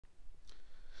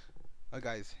Alright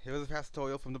guys, here's a fast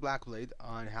tutorial from the Black Blade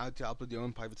on how to upload your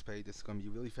own private spray. This is going to be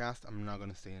really fast. I'm not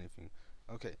going to say anything.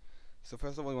 Okay, so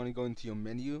first of all you want to go into your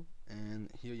menu,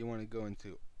 and here you want to go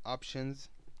into options.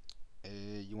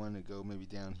 You want to go maybe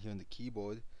down here on the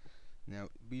keyboard. Now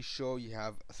be sure you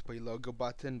have a spray logo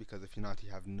button, because if you're not,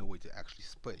 you have no way to actually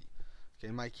spray. Okay,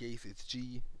 in my case it's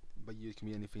G, but you can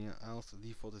be anything else. The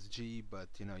default is G, but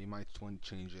you know, you might want to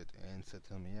change it and set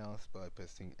something else by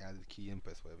pressing added key and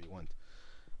press whatever you want.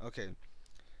 Okay,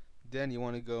 then you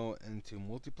want to go into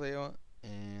multiplayer,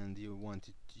 and you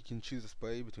can choose a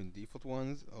spray between the default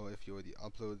ones, or if you already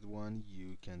uploaded one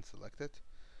you can select it.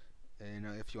 And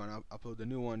if you want to upload a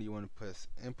new one, you want to press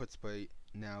input spray.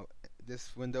 Now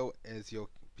this window is your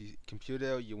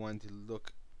computer. You want to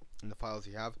look in the files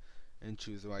you have and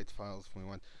choose the right files for you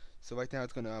want. So right now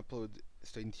it's going to upload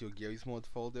straight into your Gmod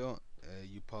folder.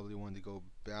 You probably want to go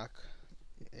back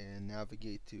and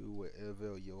navigate to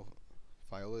wherever your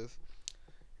file is.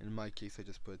 In my case I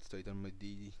just put it straight on my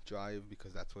D drive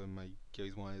because that's where my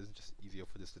Gmod is, just easier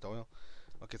for this tutorial.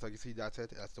 Okay, so you can see that's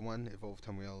it. That's the one, evolved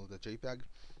thumbnail, the JPEG.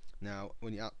 Now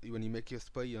when you make your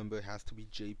spray, remember it has to be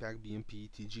JPEG, BMP,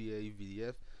 TGA,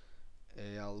 VDF.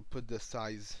 I'll put the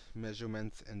size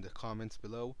measurements in the comments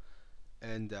below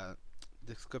and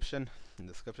description.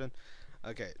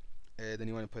 Okay, then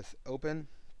you want to press open,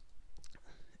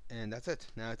 and that's it.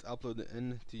 Now it's uploaded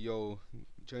into your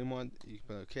Gmod. You can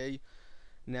put OK.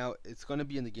 Now it's gonna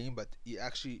be in the game, but you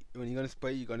actually, when you're gonna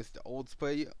spray, you're gonna see the old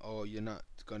spray, or you're not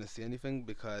gonna see anything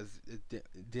because it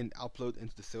didn't upload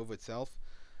into the server itself.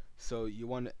 So you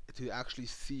want to actually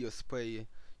see your spray,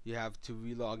 you have to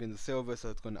relog in the server, so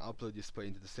it's gonna upload your spray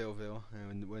into the server.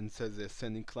 And when it says they're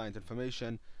sending client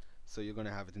information, so you're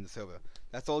gonna have it in the server.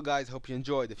 That's all, guys. Hope you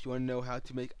enjoyed. If you want to know how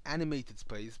to make animated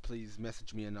sprays, please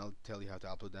message me and I'll tell you how to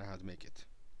upload and how to make it.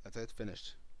 That's it.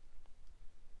 Finished.